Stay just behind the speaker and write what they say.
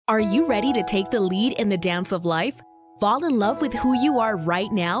Are you ready to take the lead in the dance of life? Fall in love with who you are right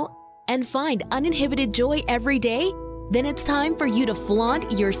now? And find uninhibited joy every day? Then it's time for you to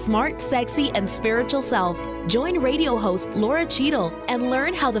flaunt your smart, sexy, and spiritual self. Join radio host Lora Cheadle and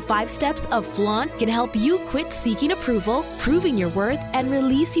learn how the 5 steps of FLAUNT can help you quit seeking approval, proving your worth, and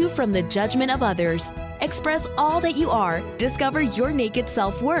release you from the judgment of others. Express all that you are, discover your naked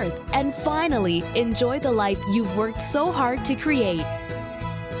self-worth, and finally, enjoy the life you've worked so hard to create.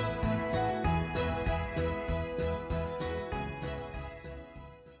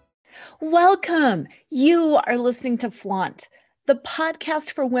 Welcome. You are listening to FLAUNT, the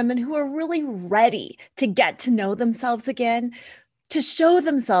podcast for women who are really ready to get to know themselves again, to show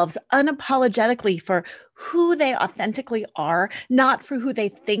themselves unapologetically for who they authentically are, not for who they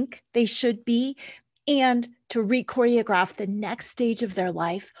think they should be, and to re-choreograph the next stage of their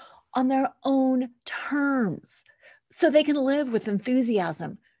life on their own terms so they can live with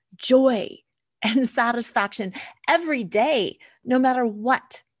enthusiasm, joy, and satisfaction every day, no matter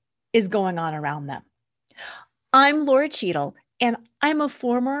what is going on around them. I'm Lora Cheadle, and I'm a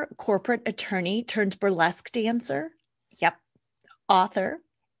former corporate attorney turned burlesque dancer. Yep, author,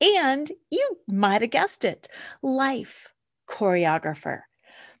 and you might have guessed it, life choreographer.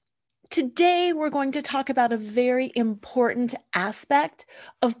 Today, we're going to talk about a very important aspect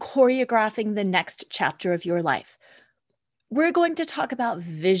of choreographing the next chapter of your life. We're going to talk about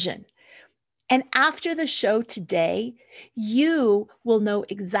vision. And after the show today, you will know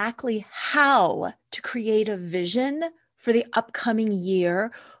exactly how to create a vision for the upcoming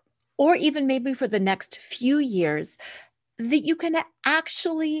year, or even maybe for the next few years, that you can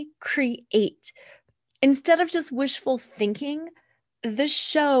actually create. Instead of just wishful thinking, this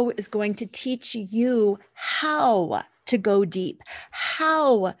show is going to teach you how to go deep,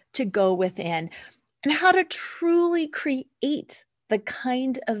 how to go within, and how to truly create the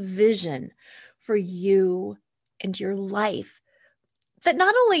kind of vision for you and your life that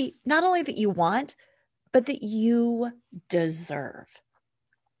not only that you want, but that you deserve.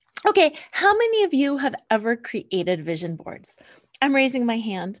 Okay, how many of you have ever created vision boards? I'm raising my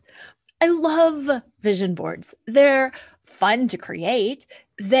hand. I love vision boards. They're fun to create.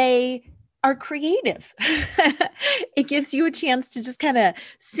 They are creative. It gives you a chance to just kind of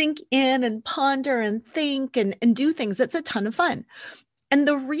sink in and ponder and think and do things. That's a ton of fun. And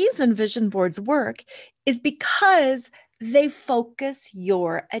the reason vision boards work is because they focus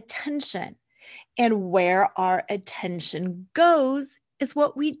your attention. And where our attention goes is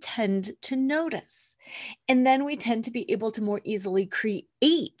what we tend to notice. And then we tend to be able to more easily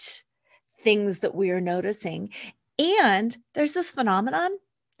create things that we are noticing. And there's this phenomenon.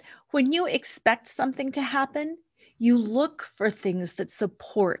 When you expect something to happen, you look for things that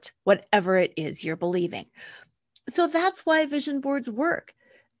support whatever it is you're believing. So that's why vision boards work.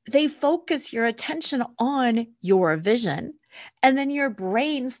 They focus your attention on your vision, and then your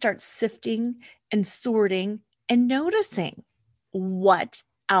brain starts sifting and sorting and noticing what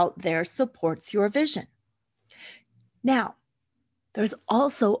out there supports your vision. Now, there's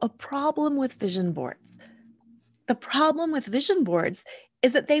also a problem with vision boards. The problem with vision boards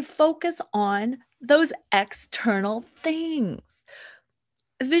is that they focus on those external things.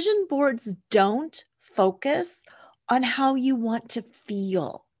 Vision boards don't focus on how you want to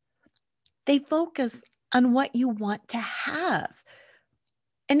feel. They focus on what you want to have.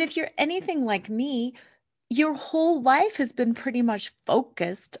 And if you're anything like me, your whole life has been pretty much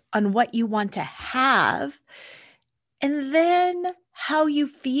focused on what you want to have. And then how you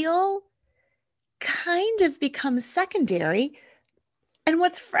feel kind of becomes secondary. And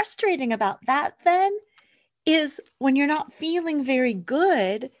what's frustrating about that then is when you're not feeling very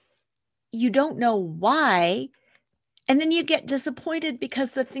good, you don't know why. And then you get disappointed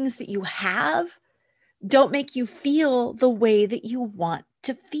because the things that you have don't make you feel the way that you want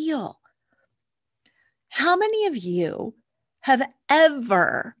to feel. How many of you have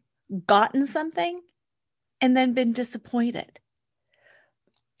ever gotten something and then been disappointed?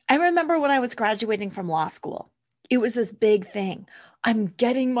 I remember when I was graduating from law school, it was this big thing. I'm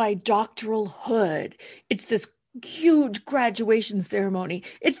getting my doctoral hood. It's this huge graduation ceremony.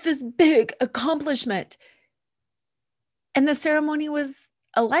 It's this big accomplishment. And the ceremony was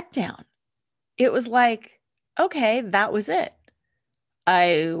a letdown. It was like, okay, that was it.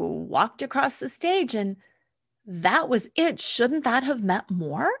 I walked across the stage and that was it. Shouldn't that have meant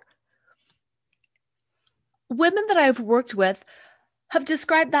more? Women that I've worked with have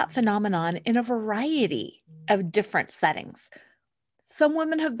described that phenomenon in a variety of different settings. Some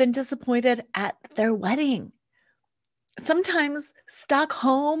women have been disappointed at their wedding. Sometimes stuck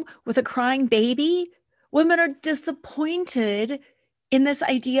home with a crying baby, women are disappointed in this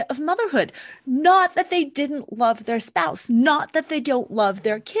idea of motherhood. Not that they didn't love their spouse, not that they don't love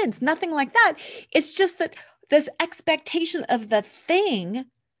their kids, nothing like that. It's just that this expectation of the thing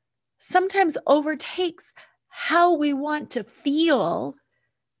sometimes overtakes how we want to feel.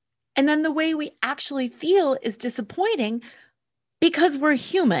 And then the way we actually feel is disappointing because we're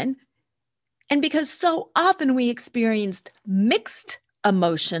human and because so often we experienced mixed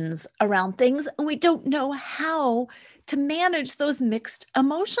emotions around things and we don't know how to manage those mixed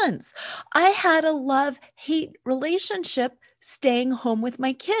emotions. I had a love-hate relationship staying home with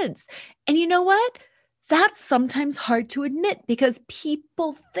my kids. And you know what? That's sometimes hard to admit because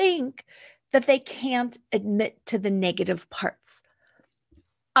people think that they can't admit to the negative parts.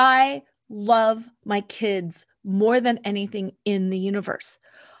 I love my kids more than anything in the universe.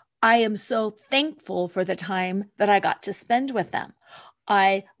 I am so thankful for the time that I got to spend with them.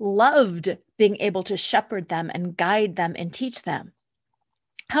 I loved being able to shepherd them and guide them and teach them.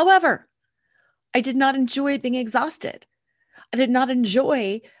 However, I did not enjoy being exhausted. I did not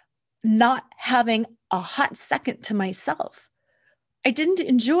enjoy not having a hot second to myself. I didn't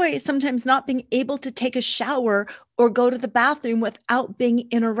enjoy sometimes not being able to take a shower or go to the bathroom without being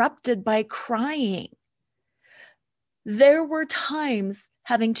interrupted by crying. There were times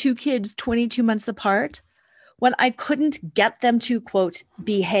having two kids 22 months apart when I couldn't get them to, quote,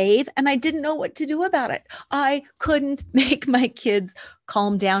 behave, and I didn't know what to do about it. I couldn't make my kids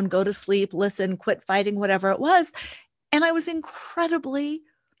calm down, go to sleep, listen, quit fighting, whatever it was. And I was incredibly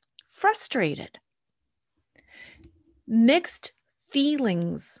frustrated. Mixed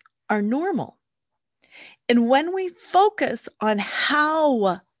feelings are normal. And when we focus on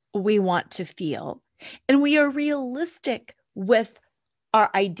how we want to feel, and we are realistic with our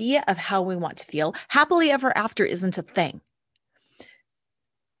idea of how we want to feel, happily ever after isn't a thing,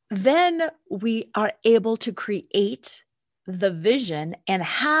 then we are able to create the vision and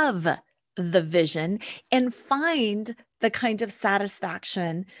have the vision and find the kind of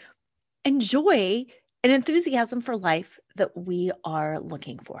satisfaction and joy and enthusiasm for life that we are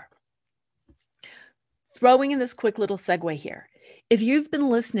looking for. Throwing in this quick little segue here. If you've been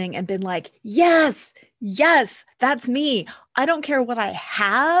listening and been like, yes, that's me. I don't care what I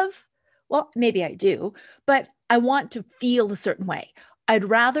have. Well, maybe I do, but I want to feel a certain way. I'd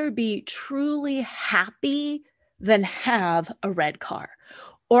rather be truly happy than have a red car,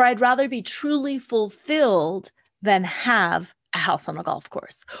 or I'd rather be truly fulfilled than have a house on a golf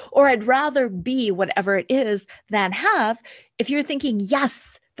course, or I'd rather be whatever it is than have. If you're thinking,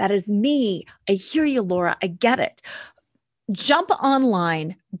 yes, that is me. I hear you, Laura. I get it. Jump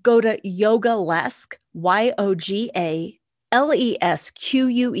online, go to Yoga-Lesque,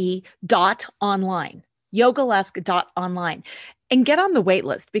 YOGALESQUE.online, yogalesque.online, and get on the wait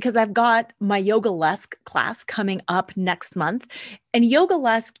list because I've got my Yoga-Lesque class coming up next month. And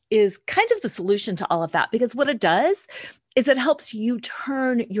Yoga-Lesque is kind of the solution to all of that because what it does is it helps you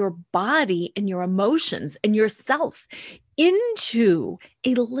turn your body and your emotions and yourself into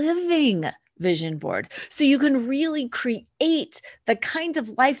a living vision board. So you can really create the kind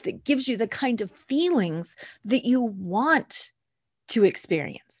of life that gives you the kind of feelings that you want to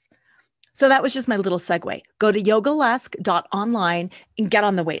experience. So that was just my little segue. Go to yogalesque.online and get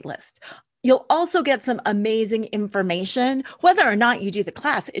on the wait list. You'll also get some amazing information. Whether or not you do the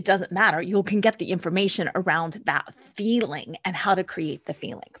class, it doesn't matter. You can get the information around that feeling and how to create the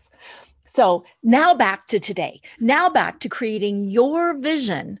feelings. So now back to today. Now back to creating your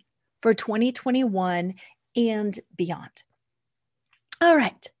vision for 2021 and beyond. All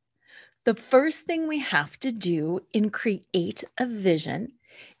right. The first thing we have to do in create a vision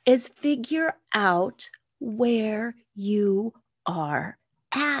is figure out where you are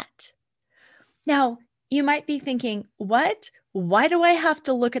at. Now, you might be thinking, what? Why do I have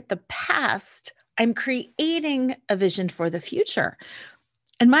to look at the past? I'm creating a vision for the future.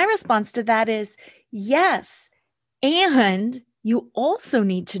 And my response to that is yes. And you also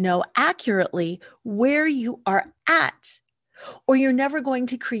need to know accurately where you are at, or you're never going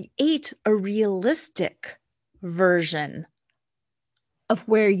to create a realistic version of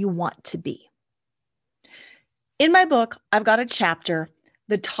where you want to be. In my book, I've got a chapter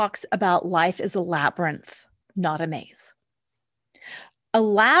that talks about life as a labyrinth, not a maze. A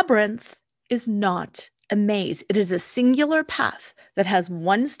labyrinth is not a maze. It is a singular path that has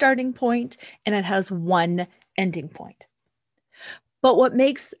one starting point and it has one ending point. But what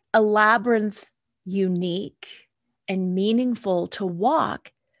makes a labyrinth unique and meaningful to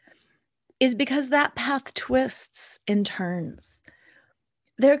walk is because that path twists and turns.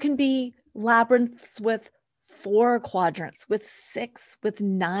 There can be labyrinths with 4 quadrants, with 6, with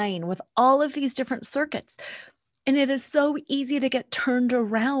 9, with all of these different circuits. And it is so easy to get turned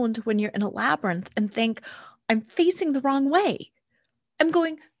around when you're in a labyrinth and think, I'm facing the wrong way. I'm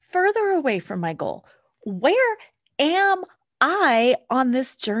going further away from my goal. Where am I on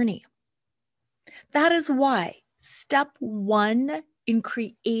this journey? That is why step one in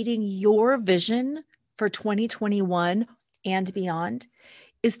creating your vision for 2021 and beyond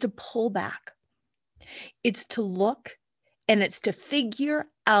is to pull back. It's to look and it's to figure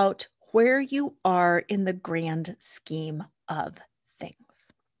out where you are in the grand scheme of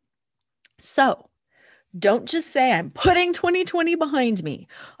things. So don't just say, I'm putting 2020 behind me.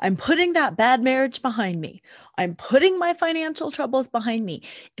 I'm putting that bad marriage behind me. I'm putting my financial troubles behind me.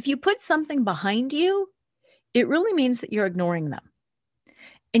 If you put something behind you, it really means that you're ignoring them.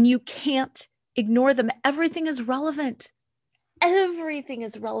 And you can't ignore them. Everything is relevant. Everything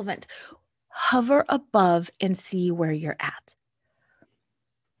is relevant. Hover above and see where you're at.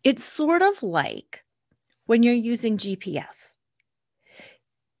 It's sort of like when you're using GPS.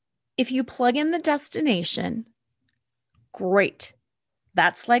 If you plug in the destination, great.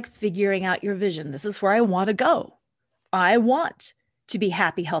 That's like figuring out your vision. This is where I want to go. I want to be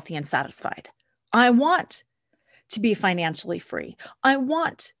happy, healthy, and satisfied. I want to be financially free. I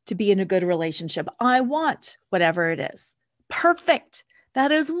want to be in a good relationship. I want whatever it is. Perfect.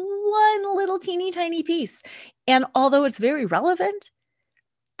 That is one little teeny tiny piece. And although it's very relevant,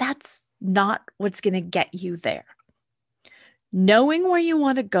 that's not what's going to get you there. Knowing where you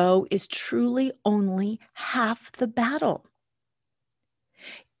want to go is truly only half the battle.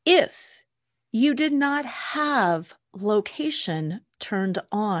 If you did not have location turned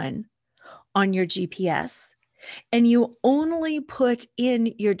on your GPS and you only put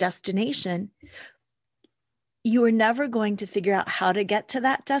in your destination, you are never going to figure out how to get to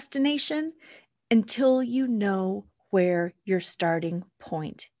that destination until you know where your starting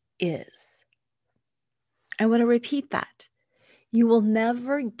point is. I want to repeat that. You will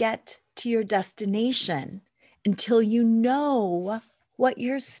never get to your destination until you know what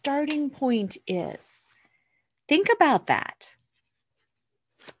your starting point is. Think about that.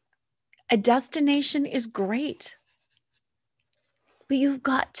 A destination is great, but you've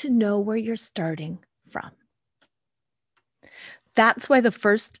got to know where you're starting from. That's why the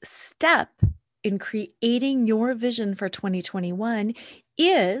first step in creating your vision for 2021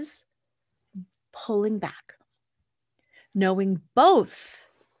 is pulling back, knowing both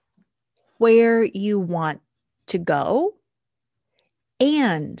where you want to go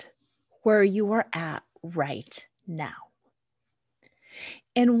and where you are at right now.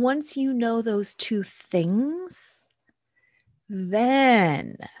 And once you know those two things,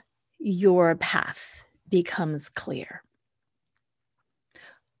 then your path becomes clear.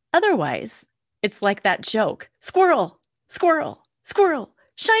 Otherwise, it's like that joke, squirrel, squirrel, squirrel,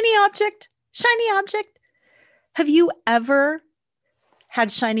 shiny object, shiny object. Have you ever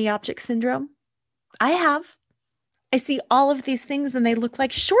had shiny object syndrome? I have. I see all of these things and they look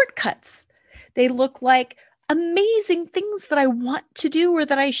like shortcuts. They look like amazing things that I want to do or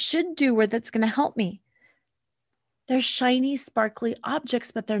that I should do or that's going to help me. They're shiny, sparkly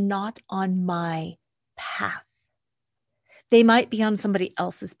objects, but they're not on my path. They might be on somebody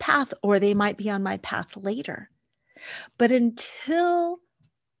else's path or they might be on my path later. But until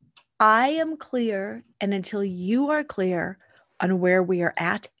I am clear and until you are clear on where we are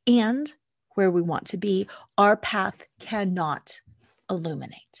at and where we want to be, our path cannot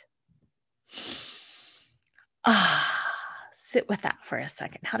illuminate. Sit with that for a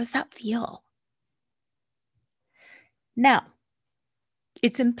second. How does that feel? Now,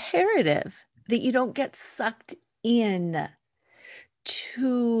 it's imperative that you don't get sucked in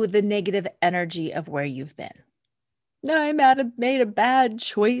to the negative energy of where you've been. I made a bad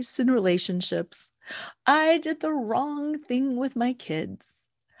choice in relationships. I did the wrong thing with my kids.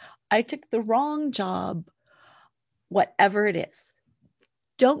 I took the wrong job. Whatever it is.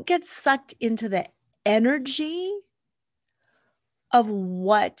 Don't get sucked into the energy of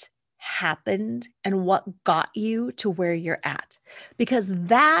what happened and what got you to where you're at, because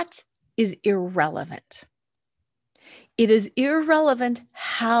that is irrelevant. It is irrelevant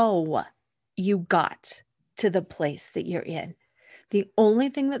how you got to the place that you're in. The only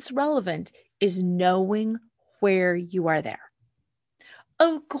thing that's relevant is knowing where you are there.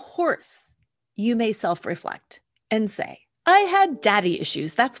 Of course, you may self-reflect and say, I had daddy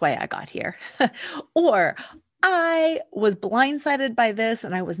issues. That's why I got here. Or I was blindsided by this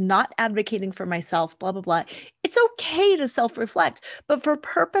and I was not advocating for myself, blah, blah, blah. It's okay to self-reflect, but for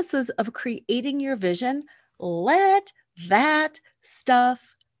purposes of creating your vision, let that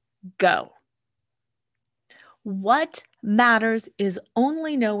stuff go. What matters is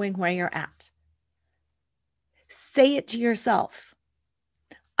only knowing where you're at. Say it to yourself.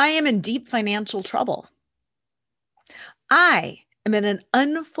 I am in deep financial trouble. I am in an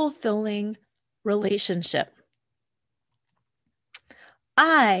unfulfilling relationship.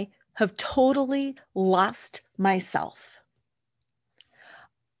 I have totally lost myself.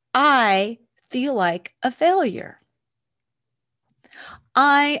 I feel like a failure.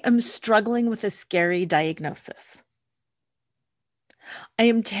 I am struggling with a scary diagnosis. I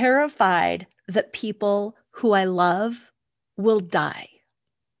am terrified that people who I love will die.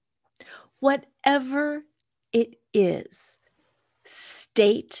 Whatever it is,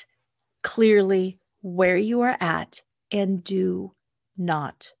 state clearly where you are at and do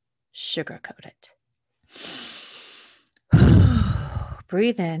not sugarcoat it.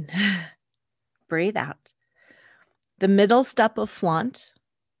 Breathe in, breathe out. The middle step of FLAUNT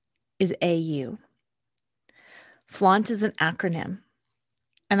is AU. FLAUNT is an acronym,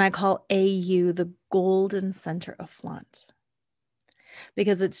 and I call AU the golden center of FLAUNT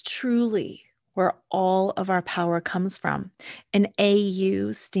because it's truly where all of our power comes from. And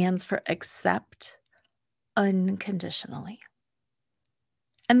AU stands for accept unconditionally.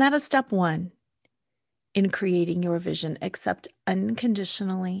 And that is step one in creating your vision. Accept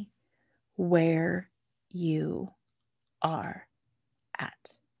unconditionally where you are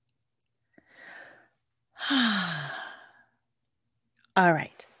at. All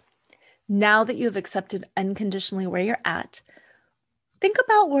right. Now that you have accepted unconditionally where you're at, think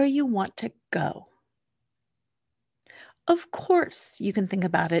about where you want to go. Of course, you can think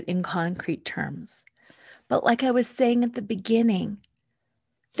about it in concrete terms. But like I was saying at the beginning,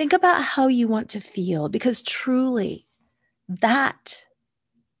 think about how you want to feel, because truly that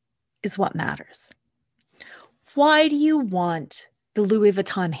is what matters. Why do you want the Louis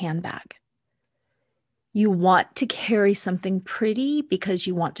Vuitton handbag? You want to carry something pretty because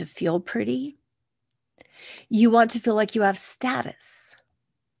you want to feel pretty. You want to feel like you have status.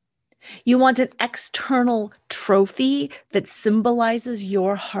 You want an external trophy that symbolizes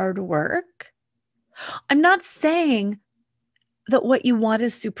your hard work. I'm not saying that what you want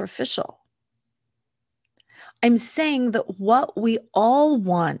is superficial. I'm saying that what we all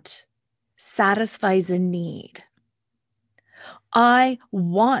want satisfies a need. I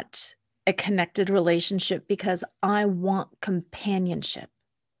want a connected relationship because I want companionship.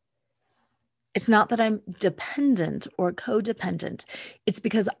 It's not that I'm dependent or codependent. It's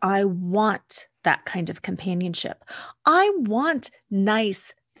because I want that kind of companionship. I want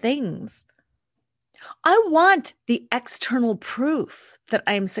nice things. I want the external proof that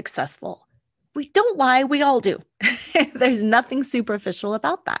I'm successful. We don't lie, we all do. There's nothing superficial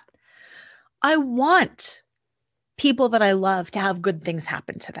about that. I want people that I love to have good things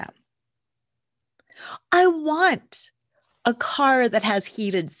happen to them. I want a car that has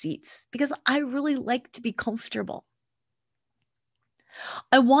heated seats because I really like to be comfortable.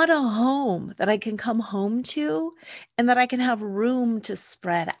 I want a home that I can come home to and that I can have room to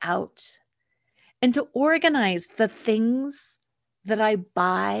spread out and to organize the things that I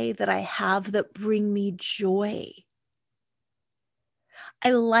buy, that I have, that bring me joy.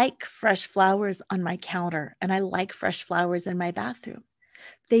 I like fresh flowers on my counter and I like fresh flowers in my bathroom.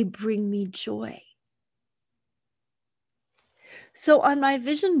 They bring me joy. So on my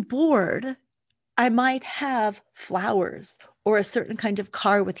vision board, I might have flowers or a certain kind of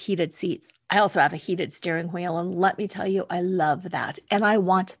car with heated seats. I also have a heated steering wheel, and let me tell you, I love that and I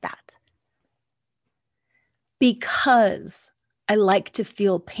want that because I like to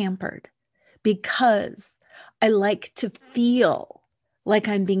feel pampered, because I like to feel like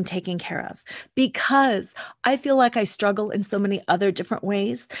I'm being taken care of, because I feel like I struggle in so many other different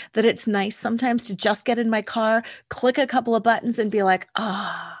ways that it's nice sometimes to just get in my car, click a couple of buttons and be like,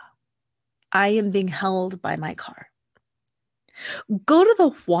 I am being held by my car. Go to the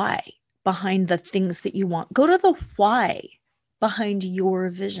why behind the things that you want. Go to the why behind your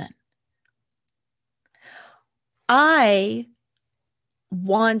vision. I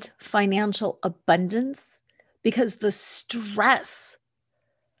want financial abundance because the stress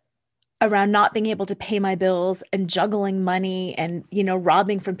around not being able to pay my bills and juggling money and,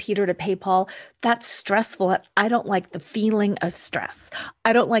 robbing from Peter to pay Paul, that's stressful. I don't like the feeling of stress.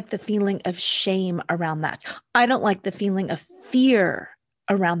 I don't like the feeling of shame around that. I don't like the feeling of fear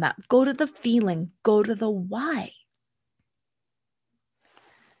around that. Go to the feeling, go to the why.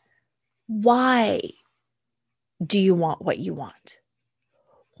 Why do you want what you want?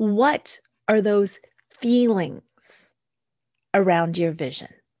 What are those feelings around your vision?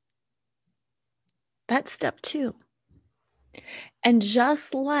 That's step 2. And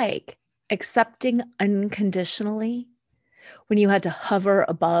just like accepting unconditionally, when you had to hover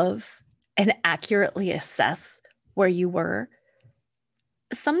above and accurately assess where you were,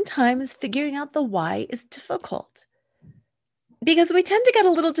 sometimes figuring out the why is difficult. Because we tend to get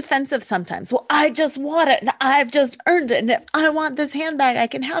a little defensive sometimes. Well, I just want it and I've just earned it. And if I want this handbag, I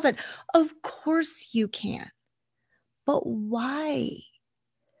can have it. Of course you can. But why?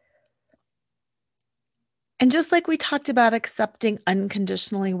 And just like we talked about accepting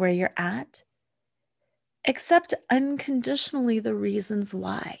unconditionally where you're at, accept unconditionally the reasons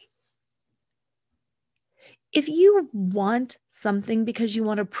why. If you want something because you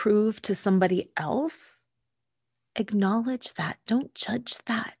want to prove to somebody else, acknowledge that. Don't judge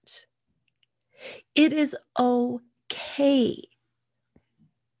that. It is okay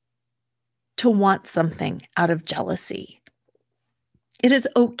to want something out of jealousy. It is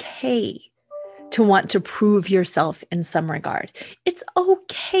okay to want to prove yourself in some regard. It's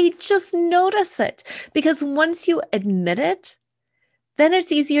okay. Just notice it. Because once you admit it, then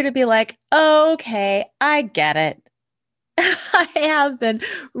it's easier to be like, okay, I get it. I have been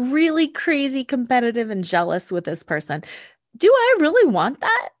really crazy competitive and jealous with this person. Do I really want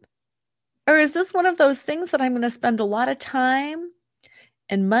that? Or is this one of those things that I'm going to spend a lot of time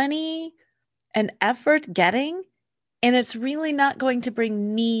and money and effort getting, and it's really not going to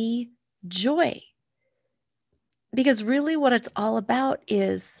bring me joy? Because really what it's all about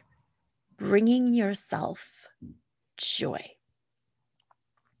is bringing yourself joy.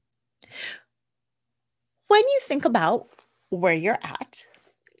 When you think about where you're at,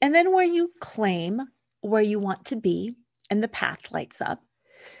 and then where you claim where you want to be, and the path lights up,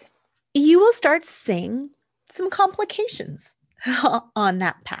 you will start seeing some complications on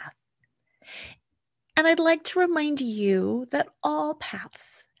that path. And I'd like to remind you that all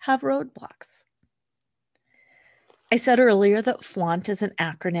paths have roadblocks. I said earlier that FLAUNT is an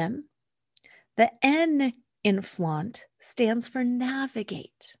acronym. The N in FLAUNT stands for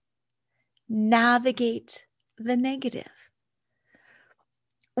navigate. Navigate the negative.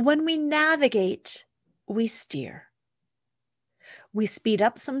 When we navigate, we steer. We speed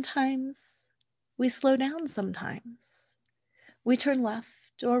up sometimes. We slow down sometimes. We turn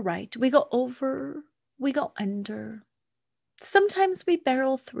left or right. We go over. We go under. Sometimes we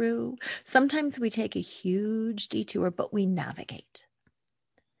barrel through. Sometimes we take a huge detour, but we navigate.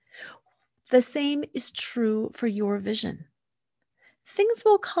 The same is true for your vision. Things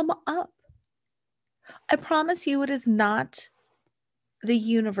will come up. I promise you, it is not the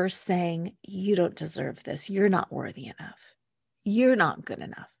universe saying, you don't deserve this. You're not worthy enough. You're not good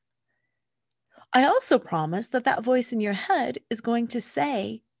enough. I also promise that that voice in your head is going to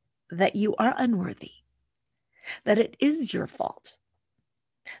say that you are unworthy, that it is your fault,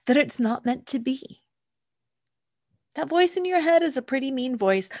 that it's not meant to be. That voice in your head is a pretty mean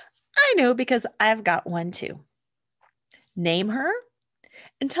voice. I know, because I've got one too. Name her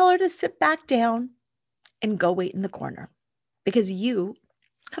and tell her to sit back down and go wait in the corner, because you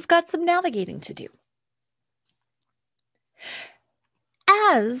have got some navigating to do.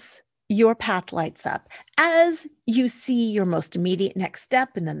 As your path lights up, as you see your most immediate next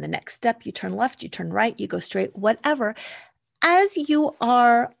step, and then the next step, you turn left, you turn right, you go straight, whatever, as you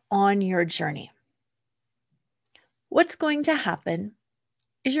are on your journey, what's going to happen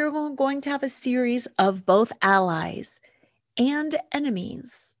is you're going to have a series of both allies and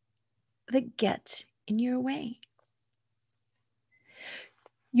enemies that get in your way.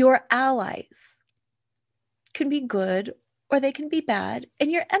 Your allies can be good or they can be bad,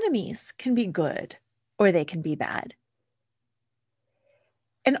 and your enemies can be good or they can be bad.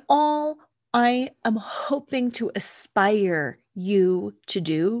 And all I am hoping to aspire you to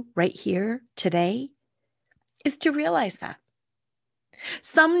do right here today is to realize that.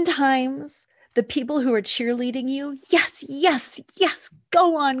 Sometimes the people who are cheerleading you, yes, yes, yes,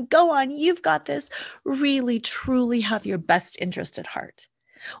 go on, you've got this, really, truly have your best interest at heart.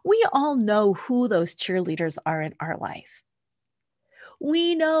 We all know who those cheerleaders are in our life.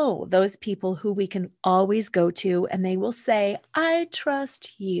 We know those people who we can always go to, and they will say, I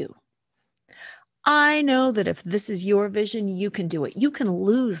trust you. I know that if this is your vision, you can do it. You can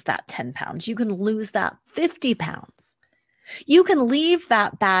lose that 10 pounds. You can lose that 50 pounds. You can leave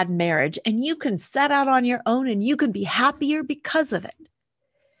that bad marriage and you can set out on your own and you can be happier because of it.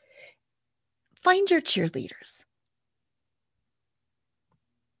 Find your cheerleaders.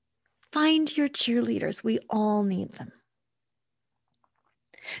 Find your cheerleaders. We all need them.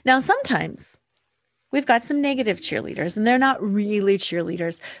 Now, sometimes we've got some negative cheerleaders, and they're not really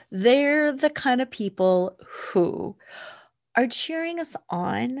cheerleaders. They're the kind of people who are cheering us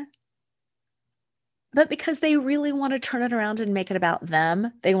on, but because they really want to turn it around and make it about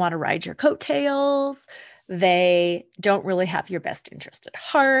them. They want to ride your coattails. They don't really have your best interest at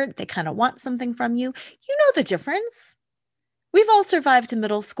heart. They kind of want something from you. You know the difference. We've all survived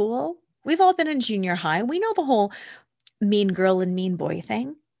middle school. We've all been in junior high. We know the whole mean girl and mean boy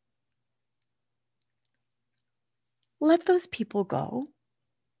thing. Let those people go.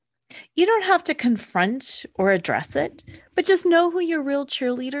 You don't have to confront or address it, but just know who your real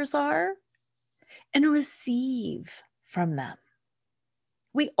cheerleaders are and receive from them.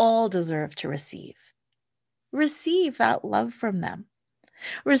 We all deserve to receive. Receive that love from them.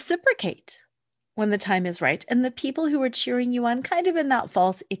 Reciprocate when the time is right. And the people who are cheering you on, kind of in that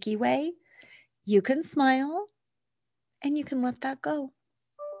false, icky way, you can smile and you can let that go.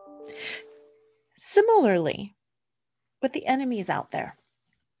 Similarly, with the enemies out there,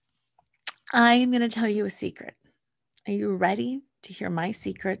 I'm going to tell you a secret. Are you ready to hear my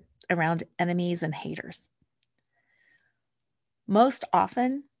secret around enemies and haters? Most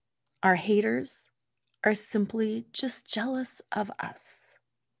often, our haters are simply just jealous of us.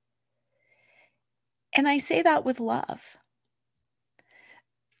 And I say that with love.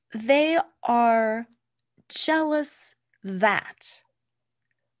 They are jealous that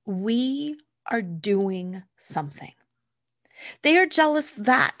we are doing something. They are jealous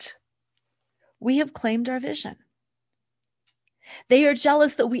that we have claimed our vision. They are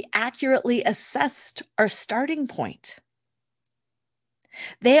jealous that we accurately assessed our starting point.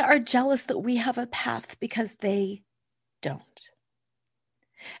 They are jealous that we have a path because they don't.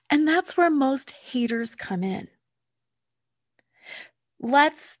 And that's where most haters come in.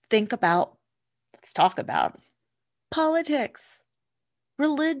 Let's talk about politics,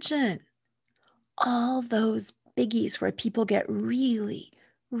 religion, all those biggies where people get really,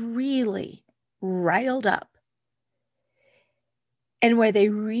 really riled up and where they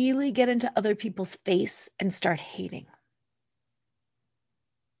really get into other people's face and start hating.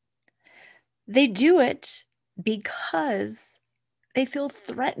 They do it because they feel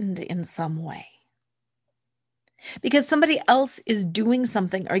threatened in some way. Because somebody else is doing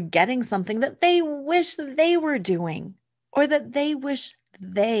something or getting something that they wish they were doing or that they wish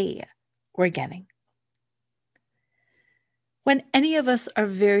they were getting. When any of us are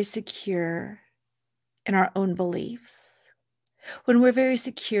very secure in our own beliefs, when we're very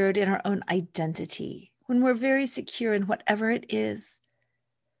secured in our own identity, when we're very secure in whatever it is,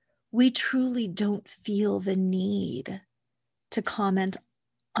 we truly don't feel the need to comment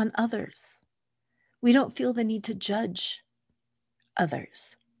on others. We don't feel the need to judge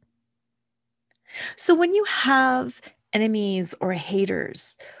others. So when you have enemies or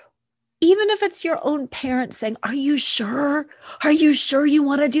haters, even if it's your own parents saying, "Are you sure? Are you sure you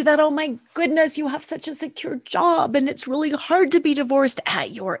want to do that? Oh my goodness, you have such a secure job and it's really hard to be divorced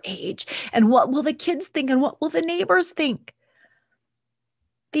at your age. And what will the kids think and what will the neighbors think?"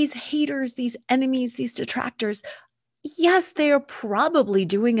 These haters, these enemies, these detractors, yes, they are probably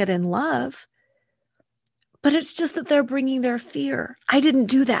doing it in love. But it's just that they're bringing their fear. I didn't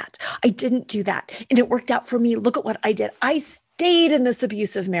do that. I didn't do that. And it worked out for me. Look at what I did. I stayed in this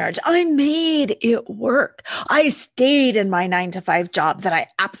abusive marriage. I made it work. I stayed in my 9-to-5 job that I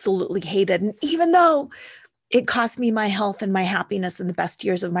absolutely hated. And even though it cost me my health and my happiness and the best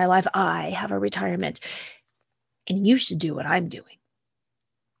years of my life, I have a retirement. And you should do what I'm doing.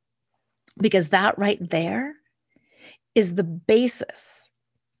 Because that right there is the basis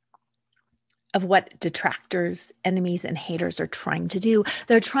of what detractors, enemies, and haters are trying to do.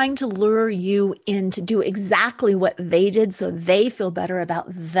 They're trying to lure you in to do exactly what they did so they feel better about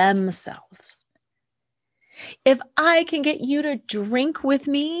themselves. If I can get you to drink with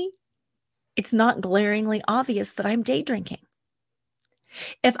me, it's not glaringly obvious that I'm day drinking.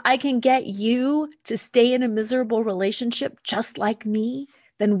 If I can get you to stay in a miserable relationship just like me,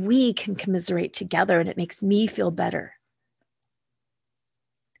 then we can commiserate together and it makes me feel better.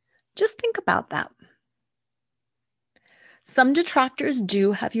 Just think about that. Some detractors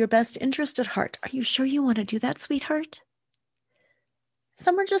do have your best interest at heart. Are you sure you want to do that, sweetheart?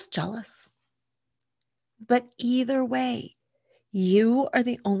 Some are just jealous. But either way, you are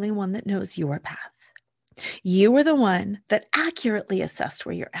the only one that knows your path. You are the one that accurately assessed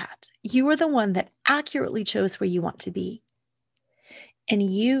where you're at. You are the one that accurately chose where you want to be. And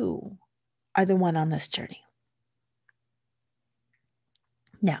you are the one on this journey.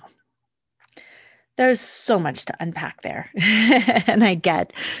 Now, there's so much to unpack there. And I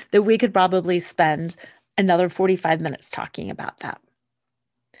get that we could probably spend another 45 minutes talking about that.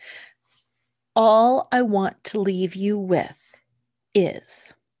 All I want to leave you with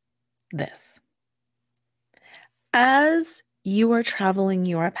is this. As you are traveling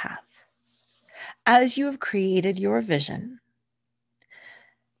your path, as you have created your vision,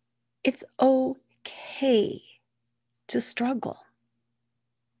 it's okay okay to struggle.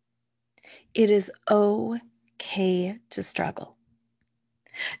 It is okay to struggle.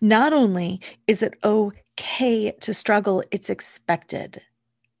 Not only is it okay to struggle, it's expected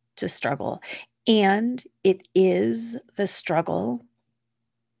to struggle. And it is the struggle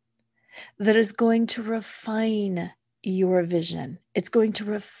that is going to refine your vision. It's going to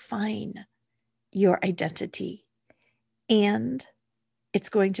refine your identity. And it's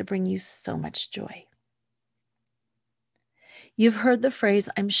going to bring you so much joy. You've heard the phrase,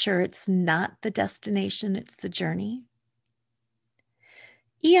 I'm sure it's not the destination, it's the journey.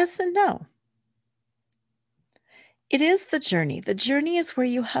 Yes and no. It is the journey. The journey is where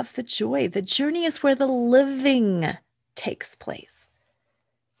you have the joy. The journey is where the living takes place.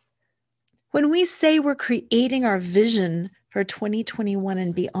 When we say we're creating our vision for 2021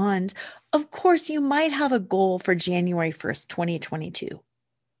 and beyond, of course, you might have a goal for January 1st, 2022.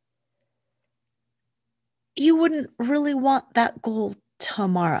 You wouldn't really want that goal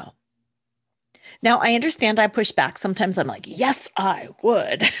tomorrow. Now, I understand I push back. Sometimes I'm like, yes, I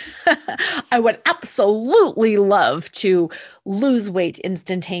would. I would absolutely love to lose weight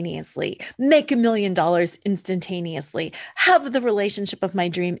instantaneously, make $1 million instantaneously, have the relationship of my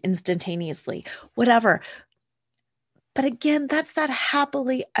dream instantaneously, whatever. But again, that's that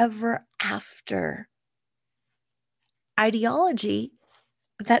happily ever after ideology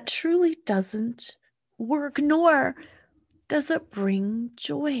that truly doesn't work, nor does it bring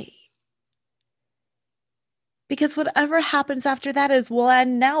joy. Because whatever happens after that is, well,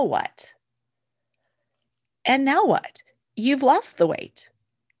 and now what? And now what? You've lost the weight.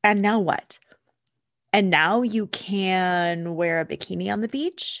 And now what? And now you can wear a bikini on the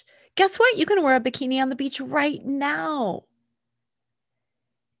beach? Guess what? You can wear a bikini on the beach right now.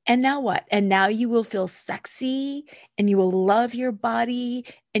 And now what? And now you will feel sexy and you will love your body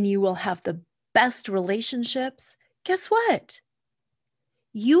and you will have the best relationships. Guess what?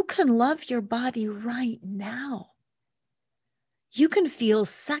 You can love your body right now. You can feel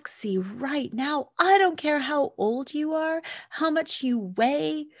sexy right now. I don't care how old you are, how much you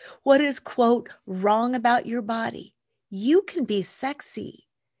weigh, what is, quote, wrong about your body. You can be sexy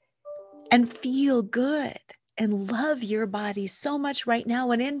and feel good and love your body so much right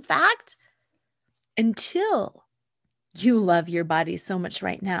now. And in fact, until you love your body so much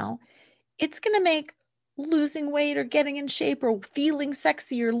right now, it's going to make losing weight or getting in shape or feeling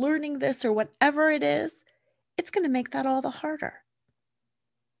sexy or learning this or whatever it is, it's going to make that all the harder.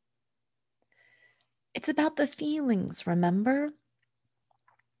 It's about the feelings, remember?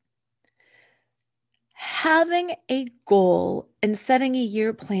 Having a goal and setting a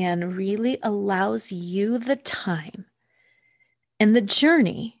year plan really allows you the time and the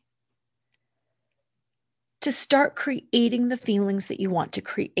journey to start creating the feelings that you want to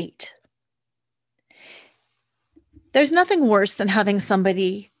create. There's nothing worse than having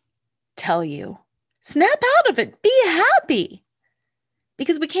somebody tell you, snap out of it, be happy.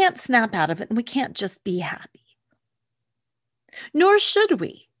 Because we can't snap out of it and we can't just be happy. Nor should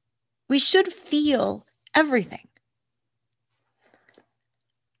we. We should feel everything.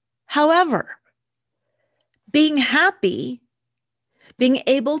 However, being happy, being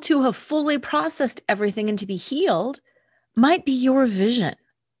able to have fully processed everything and to be healed might be your vision.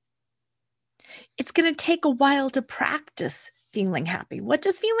 It's going to take a while to practice feeling happy. What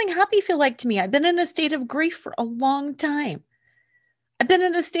does feeling happy feel like to me? I've been in a state of grief for a long time. I've been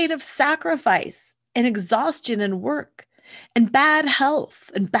in a state of sacrifice and exhaustion and work and bad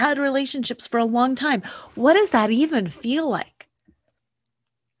health and bad relationships for a long time. What does that even feel like?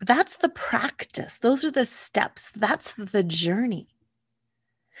 That's the practice. Those are the steps. That's the journey.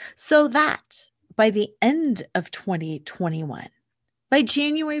 So that by the end of 2021, by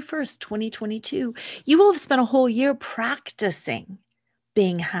January 1st, 2022, you will have spent a whole year practicing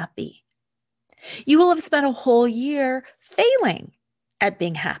being happy. You will have spent a whole year failing at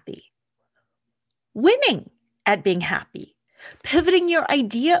being happy, winning at being happy, pivoting your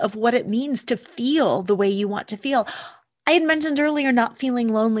idea of what it means to feel the way you want to feel. I had mentioned earlier not feeling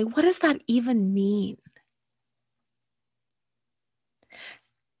lonely. What does that even mean?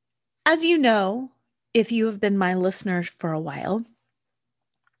 As you know, if you have been my listener for a while,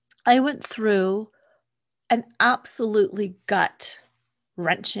 I went through an absolutely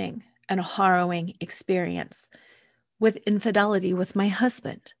gut-wrenching and harrowing experience with infidelity with my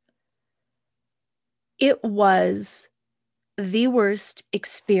husband. It was the worst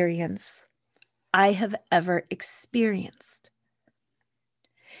experience I have ever experienced.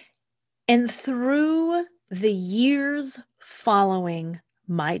 And through the years following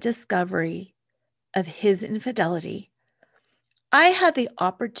my discovery of his infidelity, I had the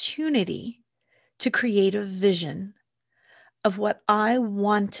opportunity to create a vision of what I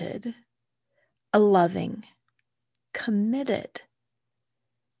wanted a loving, committed,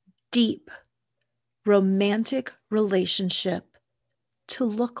 deep, romantic relationship to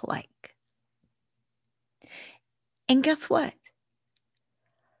look like. And guess what?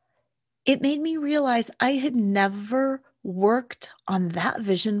 It made me realize I had never worked on that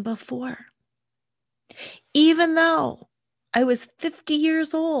vision before. Even though I was 50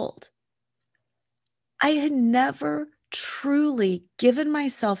 years old, I had never truly given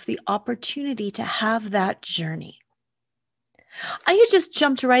myself the opportunity to have that journey. I had just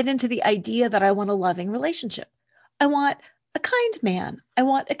jumped right into the idea that I want a loving relationship. I want a kind man. I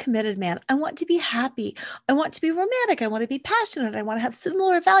want a committed man. I want to be happy. I want to be romantic. I want to be passionate. I want to have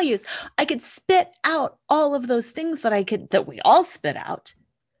similar values. I could spit out all of those things that we all spit out.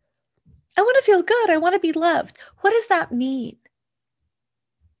 I want to feel good. I want to be loved. What does that mean?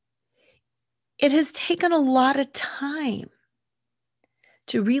 It has taken a lot of time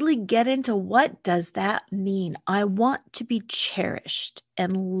to really get into what does that mean? I want to be cherished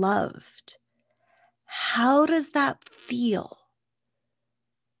and loved. How does that feel?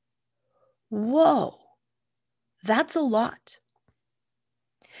 Whoa, that's a lot.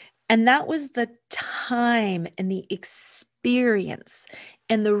 And that was the time and the experience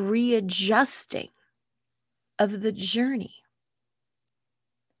and the readjusting of the journey.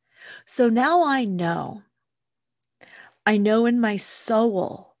 So now I know in my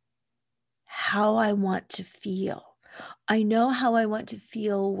soul how I want to feel. I know how I want to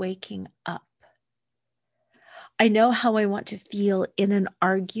feel waking up. I know how I want to feel in an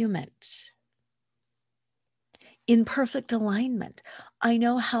argument. In perfect alignment, I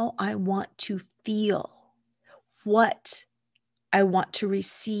know how I want to feel, what I want to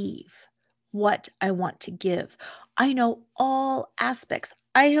receive, what I want to give. I know all aspects.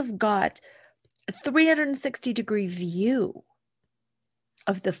 I have got a 360-degree view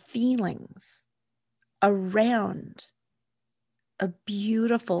of the feelings around a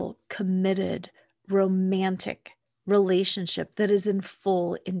beautiful, committed, romantic relationship that is in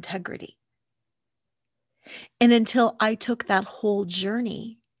full integrity. And until I took that whole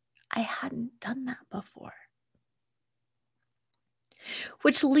journey, I hadn't done that before.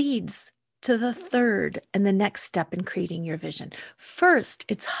 Which leads to the third and the next step in creating your vision. First,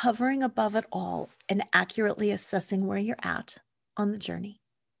 it's hovering above it all and accurately assessing where you're at on the journey.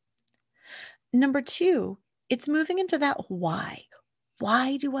 Number two, it's moving into that why.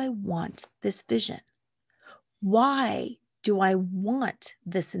 Why do I want this vision? Why do I want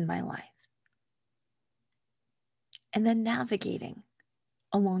this in my life? And then navigating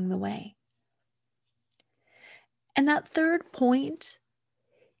along the way. And that third point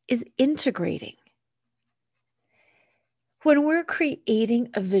is integrating. When we're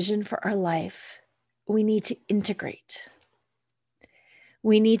creating a vision for our life, we need to integrate.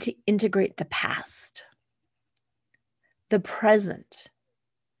 We need to integrate the past, the present,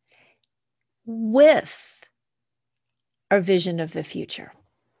 with our vision of the future.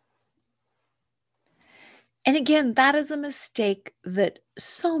 And again, that is a mistake that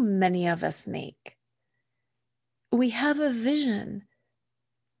so many of us make. We have a vision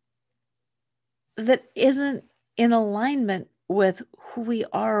that isn't in alignment with who we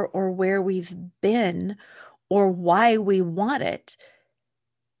are or where we've been or why we want it.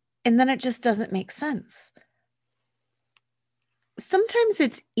 And then it just doesn't make sense. Sometimes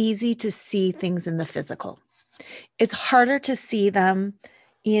it's easy to see things in the physical. It's harder to see them,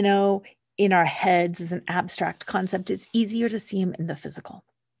 in our heads as an abstract concept. It's easier to see them in the physical.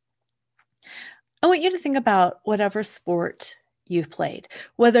 I want you to think about whatever sport you've played,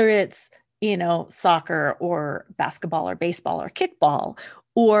 whether it's, soccer or basketball or baseball or kickball,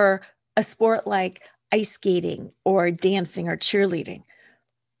 or a sport like ice skating or dancing or cheerleading.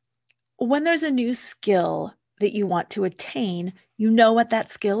 When there's a new skill that you want to attain, you know what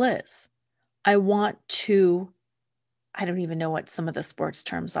that skill is. I don't even know what some of the sports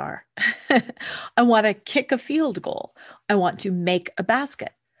terms are. I want to kick a field goal. I want to make a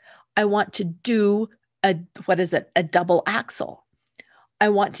basket. I want to do a double axel. I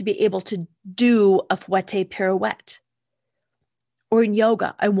want to be able to do a fouette pirouette. Or in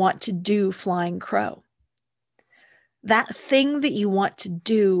yoga, I want to do flying crow. That thing that you want to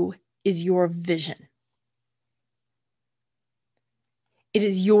do is your vision. It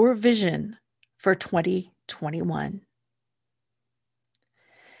is your vision for 2021.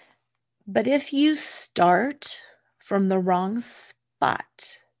 But if you start from the wrong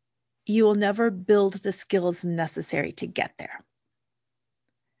spot, you will never build the skills necessary to get there.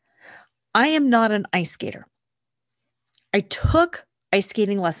 I am not an ice skater. I took ice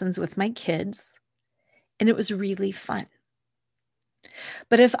skating lessons with my kids and it was really fun.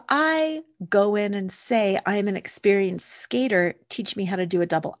 But if I go in and say, I'm an experienced skater, teach me how to do a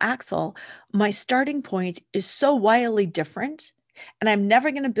double axel, my starting point is so wildly different, and I'm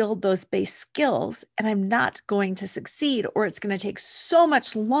never going to build those base skills, and I'm not going to succeed, or it's going to take so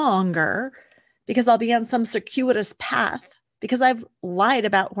much longer because I'll be on some circuitous path because I've lied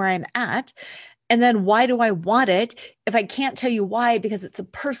about where I'm at. And then why do I want it if I can't tell you why? Because it's a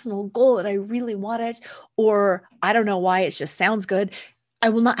personal goal and I really want it, or I don't know why, it just sounds good. I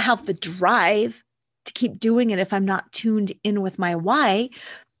will not have the drive to keep doing it if I'm not tuned in with my why.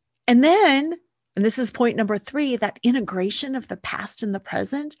 And then, and this is point number 3, that integration of the past and the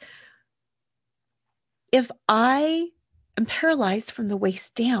present. If I am paralyzed from the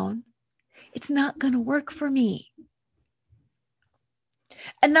waist down, it's not going to work for me.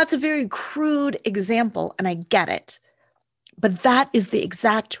 And that's a very crude example, and I get it. But that is the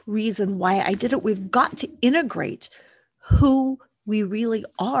exact reason why I did it. We've got to integrate who we really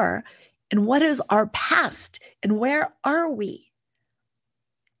are and what is our past and where are we.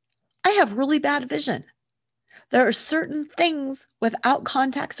 I have really bad vision. There are certain things without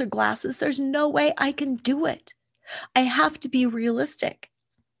contacts or glasses, there's no way I can do it. I have to be realistic.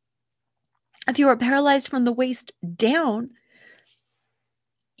 If you are paralyzed from the waist down,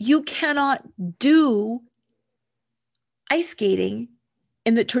 you cannot do ice skating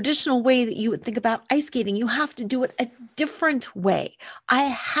in the traditional way that you would think about ice skating. You have to do it a different way. I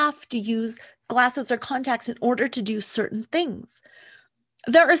have to use glasses or contacts in order to do certain things.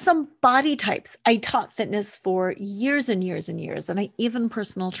 There are some body types. I taught fitness for years and years and years, and I even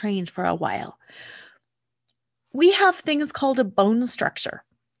personal trained for a while. We have things called a bone structure.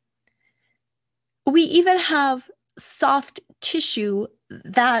 We even have soft tissue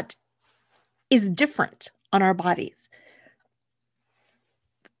that is different on our bodies.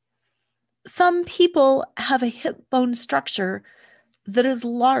 Some people have a hip bone structure that is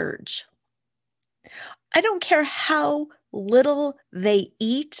large. I don't care how little they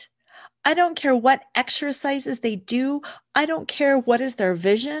eat. I don't care what exercises they do. I don't care what is their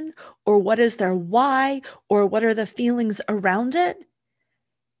vision or what is their why or what are the feelings around it.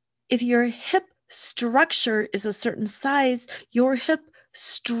 If your hip structure is a certain size, your hip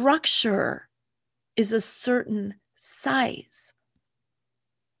structure is a certain size.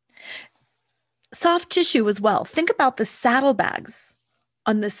 Soft tissue as well. Think about the saddlebags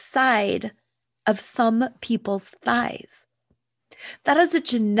on the side of some people's thighs. That is a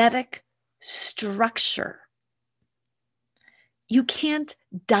genetic structure. You can't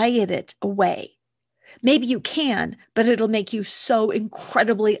diet it away. Maybe you can, but it'll make you so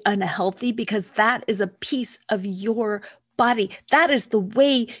incredibly unhealthy because that is a piece of your body. That is the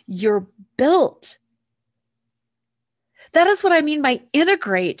way you're built. That is what I mean by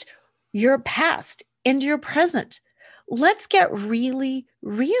integrate your past and your present. Let's get really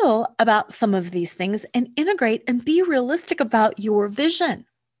real about some of these things and integrate and be realistic about your vision.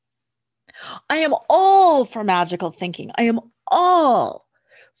 I am all for magical thinking. I am all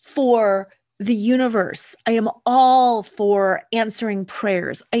for the universe. I am all for answering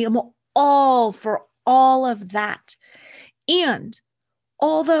prayers. I am all for all of that. And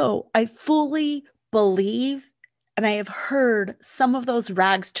although I fully believe, and I have heard some of those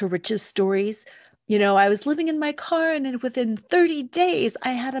rags to riches stories, I was living in my car and within 30 days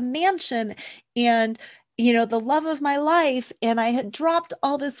I had a mansion and, the love of my life, and I had dropped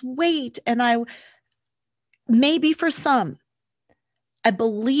all this weight, and maybe for some, I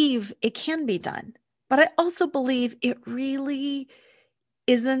believe it can be done, but I also believe it really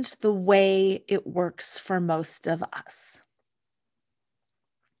isn't the way it works for most of us.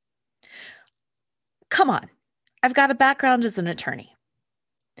 Come on, I've got a background as an attorney.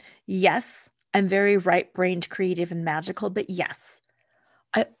 Yes, I'm very right-brained, creative, and magical, but yes,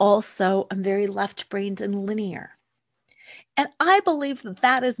 I also am very left-brained and linear. And I believe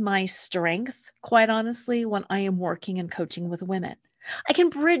that is my strength, quite honestly, when I am working and coaching with women. I can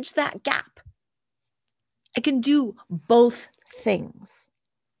bridge that gap. I can do both things.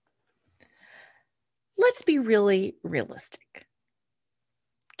 Let's be really realistic.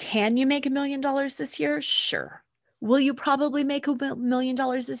 Can you make $1 million this year? Sure. Will you probably make $1 million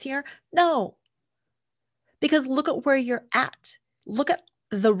this year? No. Because look at where you're at. Look at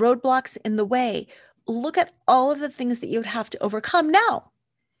the roadblocks in the way. Look at all of the things that you would have to overcome. Now,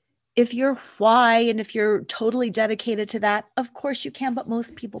 if you're why and if you're totally dedicated to that, of course you can, but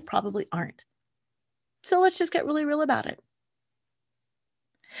most people probably aren't. So let's just get really real about it.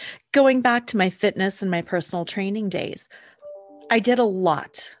 Going back to my fitness and my personal training days, I did a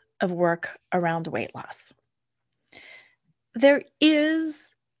lot of work around weight loss. There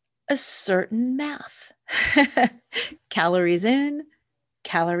is a certain math. Calories in,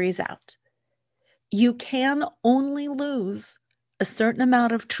 calories out. You can only lose a certain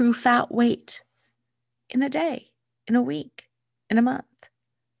amount of true fat weight in a day, in a week, in a month.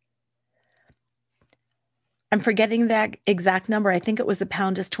 I'm forgetting that exact number. I think it was a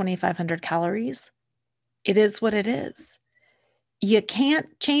pound is 2,500 calories. It is what it is. You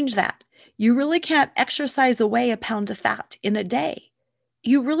can't change that. You really can't exercise away a pound of fat in a day.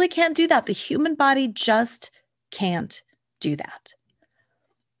 You really can't do that. The human body just can't do that.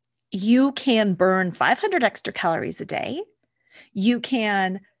 You can burn 500 extra calories a day. You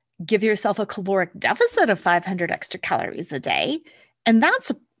can give yourself a caloric deficit of 500 extra calories a day. And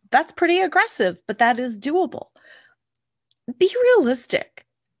that's pretty aggressive, but that is doable. Be realistic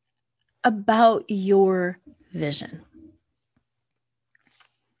about your vision.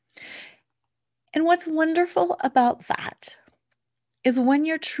 And what's wonderful about that is when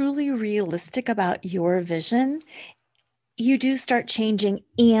you're truly realistic about your vision, you do start changing.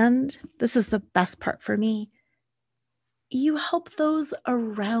 And this is the best part for me, you help those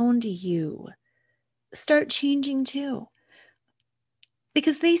around you start changing too.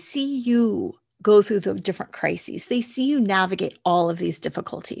 Because they see you go through the different crises. They see you navigate all of these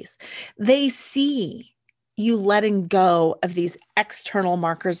difficulties. They see you letting go of these external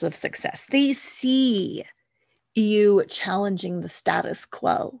markers of success. They see you challenging the status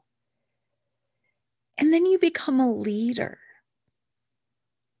quo. And then you become a leader.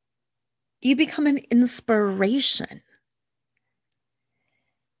 You become an inspiration.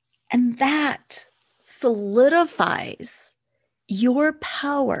 And that solidifies your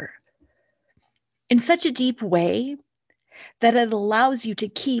power in such a deep way that it allows you to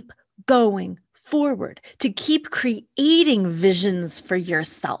keep going forward, to keep creating visions for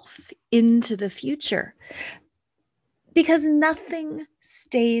yourself into the future. Because nothing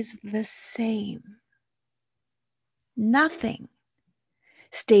stays the same. Nothing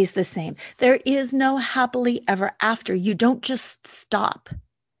stays the same. There is no happily ever after. You don't just stop.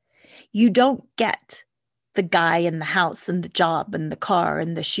 You don't get the guy and the house and the job and the car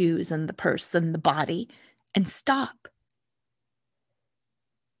and the shoes and the purse and the body and stop.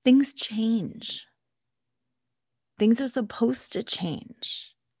 Things change. Things are supposed to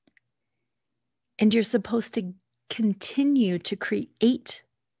change. And you're supposed to continue to create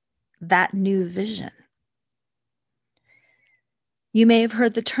that new vision. You may have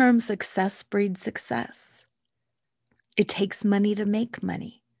heard the term success breeds success. It takes money to make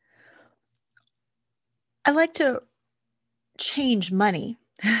money. I like to change money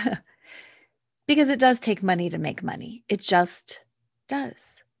because it does take money to make money. It just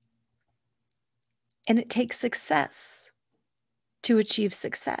does. And it takes success to achieve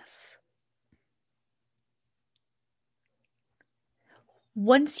success.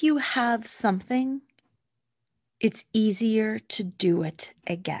 Once you have something, it's easier to do it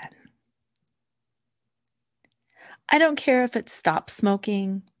again. I don't care if it's stop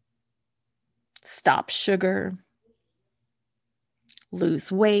smoking, stop sugar,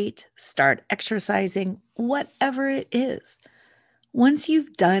 lose weight, start exercising, whatever it is. Once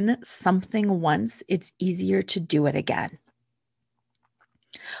you've done something once, it's easier to do it again.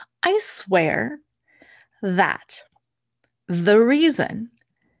 I swear that the reason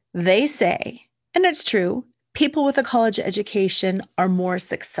they say, and it's true, people with a college education are more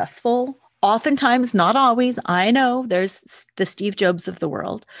successful. Oftentimes, not always. I know there's the Steve Jobs of the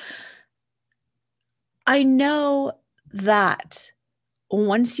world. I know that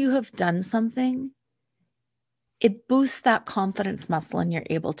once you have done something, it boosts that confidence muscle and you're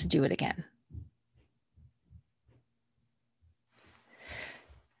able to do it again.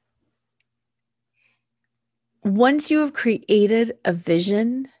 Once you have created a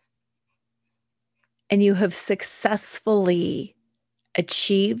vision and you have successfully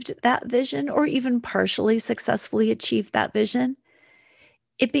achieved that vision, or even partially successfully achieved that vision,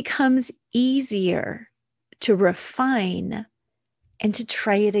 it becomes easier to refine and to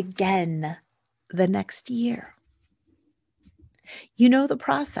try it again the next year. You know the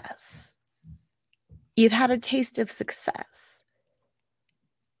process. You've had a taste of success.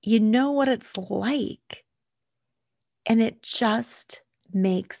 You know what it's like. And it just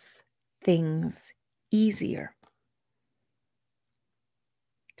makes things easier.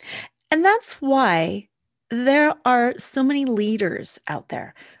 And that's why there are so many leaders out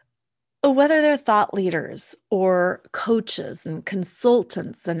there, whether they're thought leaders or coaches and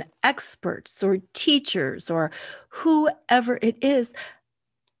consultants and experts or teachers or whoever it is.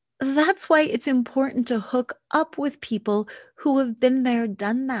 That's why it's important to hook up with people who have been there,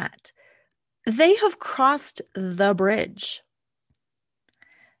 done that. They have crossed the bridge.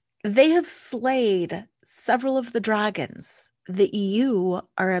 They have slayed several of the dragons that you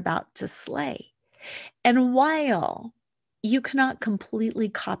are about to slay. And while you cannot completely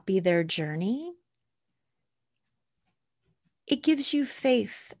copy their journey, it gives you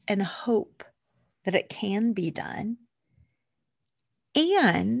faith and hope that it can be done.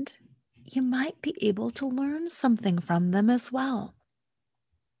 And you might be able to learn something from them as well.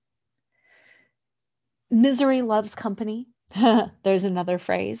 Misery loves company. There's another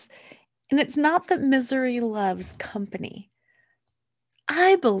phrase. And it's not that misery loves company.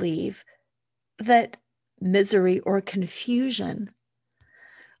 I believe that misery or confusion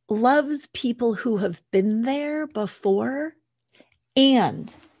loves people who have been there before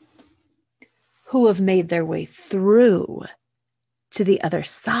and who have made their way through to the other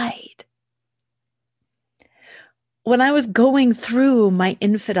side. When I was going through my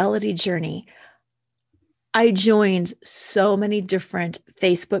infidelity journey, I joined so many different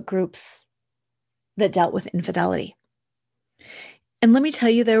Facebook groups that dealt with infidelity. And let me tell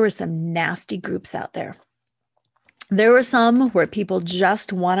you, there were some nasty groups out there. There were some where people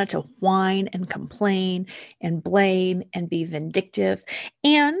just wanted to whine and complain and blame and be vindictive.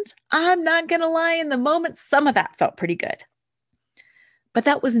 And I'm not going to lie, in the moment, some of that felt pretty good. But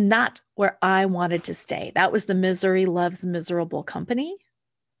that was not where I wanted to stay. That was the misery loves miserable company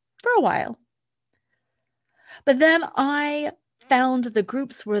for a while. But then I found the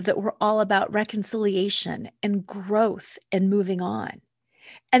groups that were all about reconciliation and growth and moving on.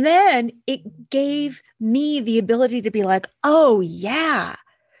 And then it gave me the ability to be like, oh yeah,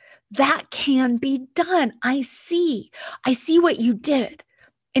 that can be done. I see what you did.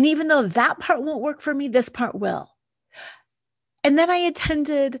 And even though that part won't work for me, this part will. And then I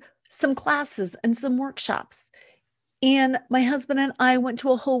attended some classes and some workshops. And my husband and I went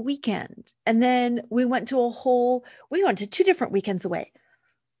to a whole weekend. And then we went to 2 different weekends away.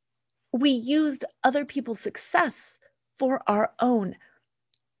 We used other people's success for our own.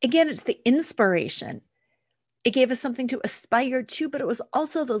 Again, it's the inspiration. It gave us something to aspire to, but it was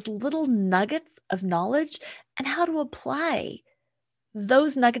also those little nuggets of knowledge and how to apply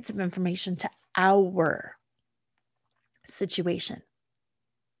those nuggets of information to our situation.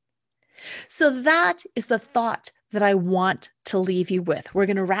 So that is the thought that I want to leave you with. We're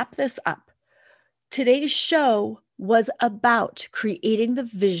going to wrap this up. Today's show was about creating the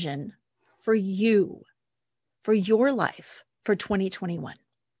vision for you, for your life, for 2021.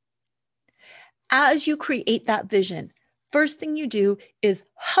 As you create that vision, first thing you do is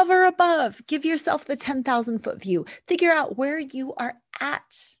hover above, give yourself the 10,000 foot view, figure out where you are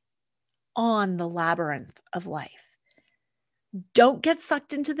at on the labyrinth of life. Don't get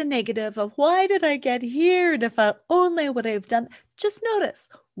sucked into the negative of why did I get here? And if I only would have done, just notice,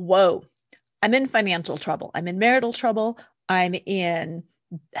 whoa, I'm in financial trouble. I'm in marital trouble. I'm in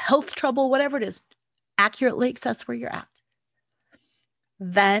health trouble, whatever it is. Accurately assess where you're at.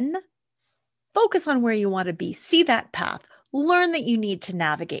 Then focus on where you want to be. See that path. Learn that you need to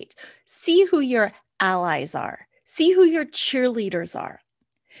navigate. See who your allies are. See who your cheerleaders are.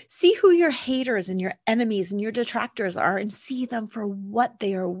 See who your haters and your enemies and your detractors are and see them for what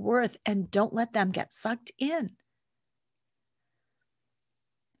they are worth and don't let them get sucked in.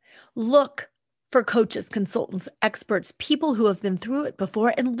 Look for coaches, consultants, experts, people who have been through it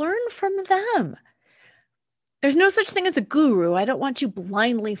before and learn from them. There's no such thing as a guru. I don't want you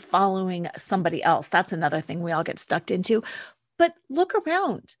blindly following somebody else. That's another thing we all get stuck into. But look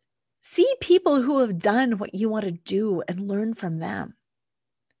around. See people who have done what you want to do and learn from them.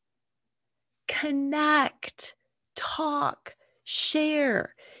 Connect, talk,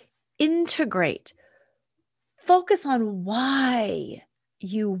 share, integrate. Focus on why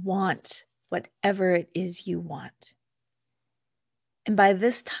you want whatever it is you want. And by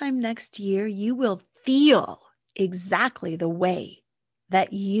this time next year, you will feel exactly the way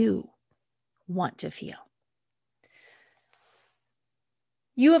that you want to feel.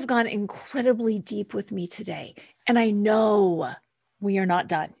 You have gone incredibly deep with me today, and I know we are not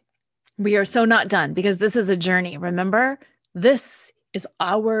done. We are so not done because this is a journey. Remember, this is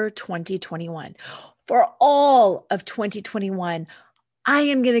our 2021. For all of 2021, I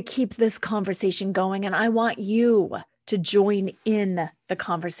am going to keep this conversation going, and I want you to join in the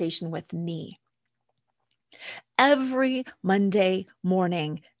conversation with me. Every Monday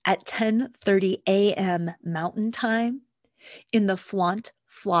morning at 10:30 a.m. Mountain Time in the FLAUNT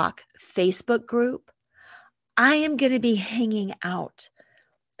Flock Facebook group, I am going to be hanging out.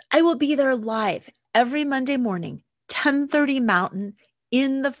 I will be there live every Monday morning, 10:30 Mountain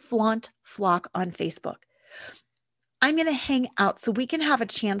in the FLAUNT Flock on Facebook. I'm going to hang out so we can have a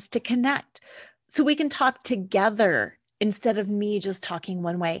chance to connect, so we can talk together instead of me just talking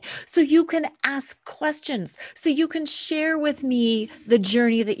one way. So you can ask questions. So you can share with me the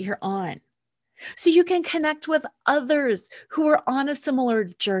journey that you're on. So you can connect with others who are on a similar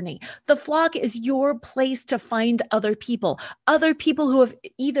journey. The flock is your place to find other people who have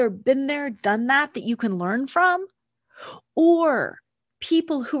either been there, done that you can learn from, or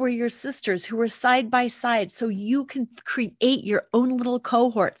people who are your sisters, who are side by side. So you can create your own little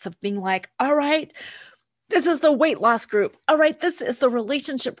cohorts of being like, all right, this is the weight loss group. All right, this is the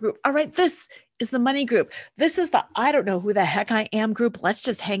relationship group. All right, this is the money group. This is the I don't know who the heck I am group. Let's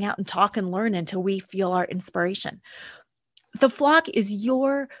just hang out and talk and learn until we feel our inspiration. The flock is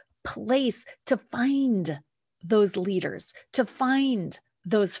your place to find those leaders, to find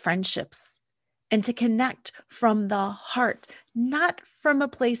those friendships, and to connect from the heart, not from a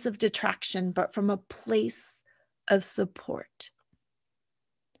place of detraction, but from a place of support.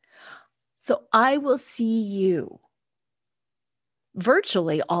 So I will see you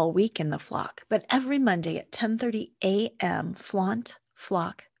virtually all week in the flock, but every Monday at 10:30 a.m. FLAUNT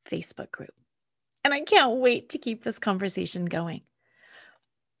Flock Facebook group. And I can't wait to keep this conversation going.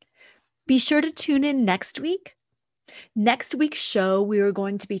 Be sure to tune in next week. Next week's show, we are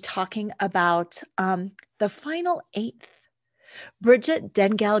going to be talking about the final eighth. Bridget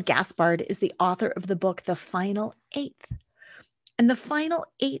Dengel-Gaspard is the author of the book, The Final Eighth. And the final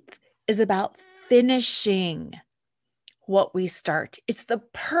eighth is about finishing what we start. It's the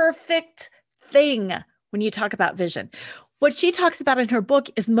perfect thing when you talk about vision. What she talks about in her book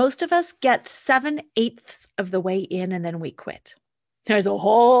is most of us get 7/8 of the way in and then we quit. There's a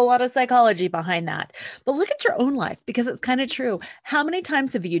whole lot of psychology behind that. But look at your own life, because it's kind of true. How many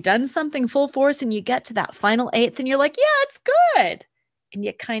times have you done something full force and you get to that final eighth and you're like, yeah, it's good, and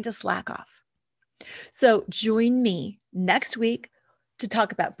you kind of slack off? So join me next week to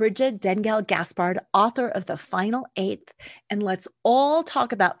talk about Bridget Dengel-Gaspard, author of The Final Eighth, and let's all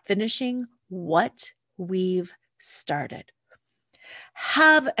talk about finishing what we've started.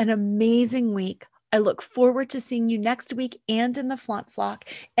 Have an amazing week. I look forward to seeing you next week and in the Flaunt Flock.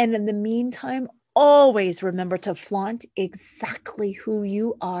 And in the meantime, always remember to flaunt exactly who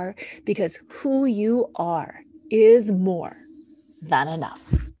you are, because who you are is more than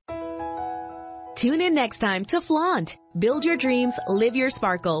enough. Tune in next time to Flaunt. Build your dreams, live your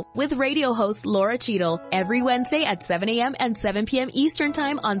sparkle with radio host Lora Cheadle every Wednesday at 7 a.m. and 7 p.m. Eastern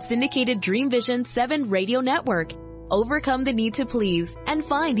Time on syndicated Dream Vision 7 radio network. Overcome the need to please and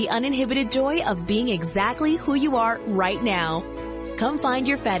find the uninhibited joy of being exactly who you are right now. Come find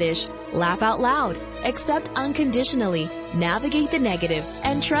your fetish, laugh out loud, accept unconditionally, navigate the negative,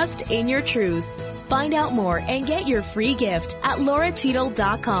 and trust in your truth. Find out more and get your free gift at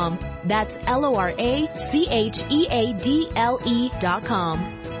LoraCheadle.com. That's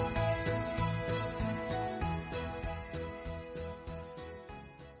LoraCheadle.com.